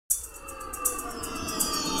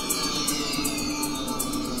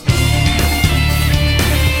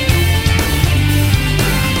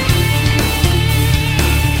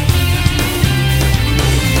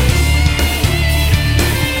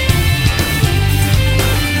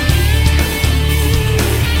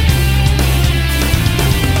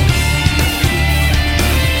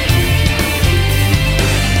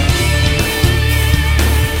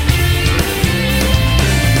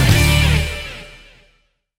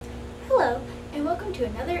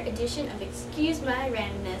welcome to another edition of Excuse My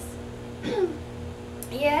Randomness.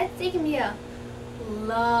 Yeah, it's taken me a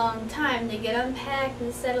long time to get unpacked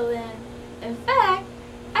and settled in. In fact,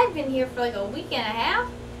 I've been here for like a week and a half,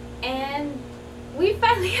 and we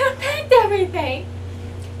finally unpacked everything.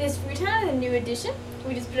 This futon is a new edition.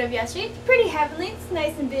 We just put it up yesterday. It's pretty heavenly. It's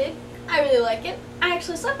nice and big. I really like it. I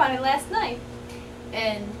actually slept on it last night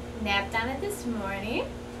and napped on it this morning.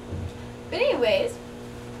 But anyways,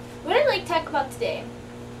 what I'd like to talk about today,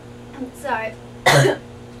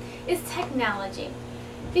 is technology.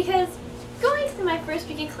 Because going through my first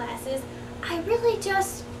week of classes, I really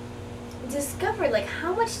just discovered like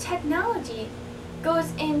how much technology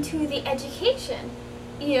goes into the education.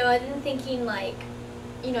 You know, and then thinking like,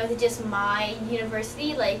 you know, is it just my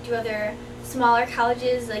university? Like, do other smaller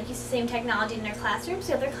colleges like use the same technology in their classrooms?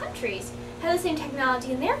 Do other countries have the same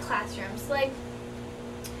technology in their classrooms? Like,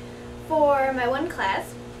 for my one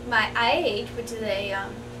class, my IH, which is a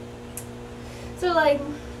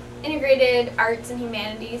integrated arts and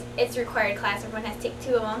humanities, it's a required class. Everyone has to take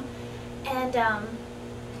 2 of them, and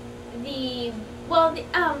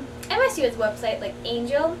MSU's website, like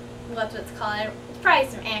Angel, that's what it's called. It's probably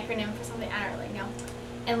some acronym for something, I don't really know.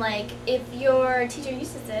 And like, if your teacher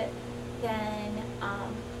uses it, then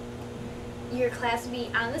your class will be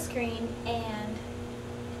on the screen, and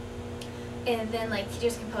then like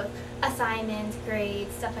teachers can post assignments,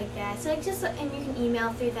 grades, stuff like that. So like and you can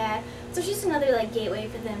email through that. So it's just another like gateway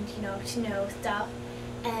for them to know stuff.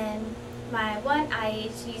 And my one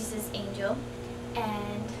IH uses Angel,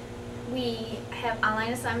 and we have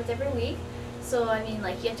online assignments every week. So I mean,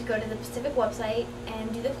 like, you have to go to the Pacific website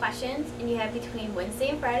and do the questions, and you have between Wednesday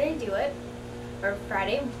and Friday to do it, or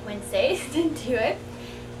Friday, Wednesday to do it.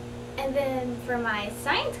 And then for my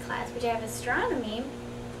science class, which I have astronomy,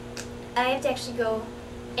 I have to actually go,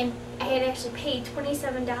 and I had to actually pay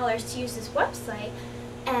 $27 to use this website,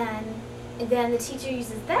 and then the teacher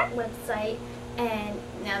uses that website. And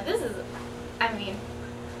now this is, I mean,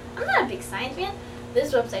 I'm not a big science fan.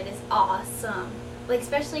 This website is awesome. Like,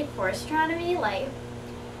 especially for astronomy, like,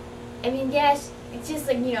 I mean, yes, it's just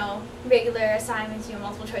like, regular assignments,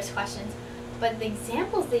 multiple choice questions, but the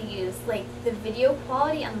examples they use, like, the video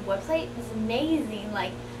quality on the website is amazing,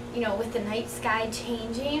 like, with the night sky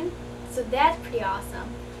changing, so that's pretty awesome.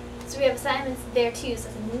 So we have assignments there too, so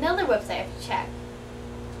it's another website I have to check.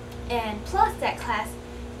 And plus, that class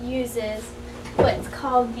uses what's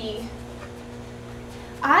called the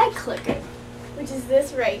iClicker, which is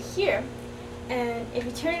this right here. And if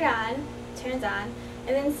you turn it on, it turns on,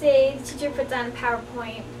 and then say the teacher puts on a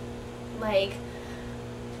PowerPoint, like,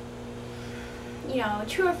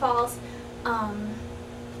 true or false, or,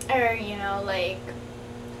 like,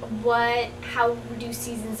 how do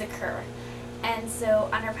seasons occur? And so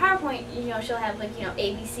on her PowerPoint, she'll have, like,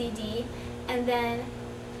 A, B, C, D, and then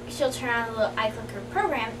she'll turn on the little iClicker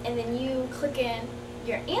program, and then you click in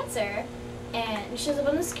your answer, and it shows up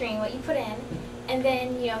on the screen what you put in. And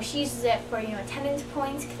then, she uses it for, attendance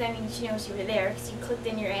points, because, I mean, she knows you were there because you clicked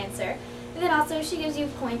in your answer. And then also she gives you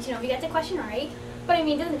points, if you got the question right. But, I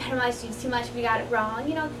mean, it doesn't penalize students too much if you got it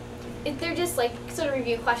wrong. They're just, like, sort of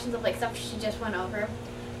review questions of, like, stuff she just went over.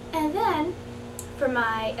 And then, for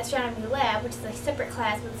my astronomy lab, which is a separate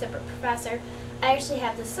class with a separate professor, I actually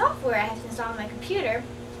have the software I have to install on my computer.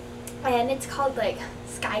 And it's called, like,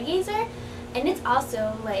 Skygazer. And it's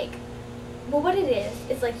also, like, well, what it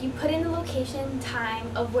is like you put in the location,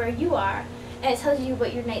 time of where you are, and it tells you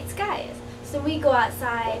what your night sky is. So we go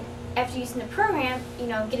outside after using the program,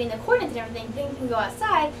 getting the coordinates and everything, then we can go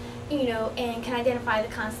outside, and can identify the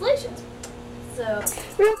constellations. So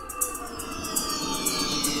real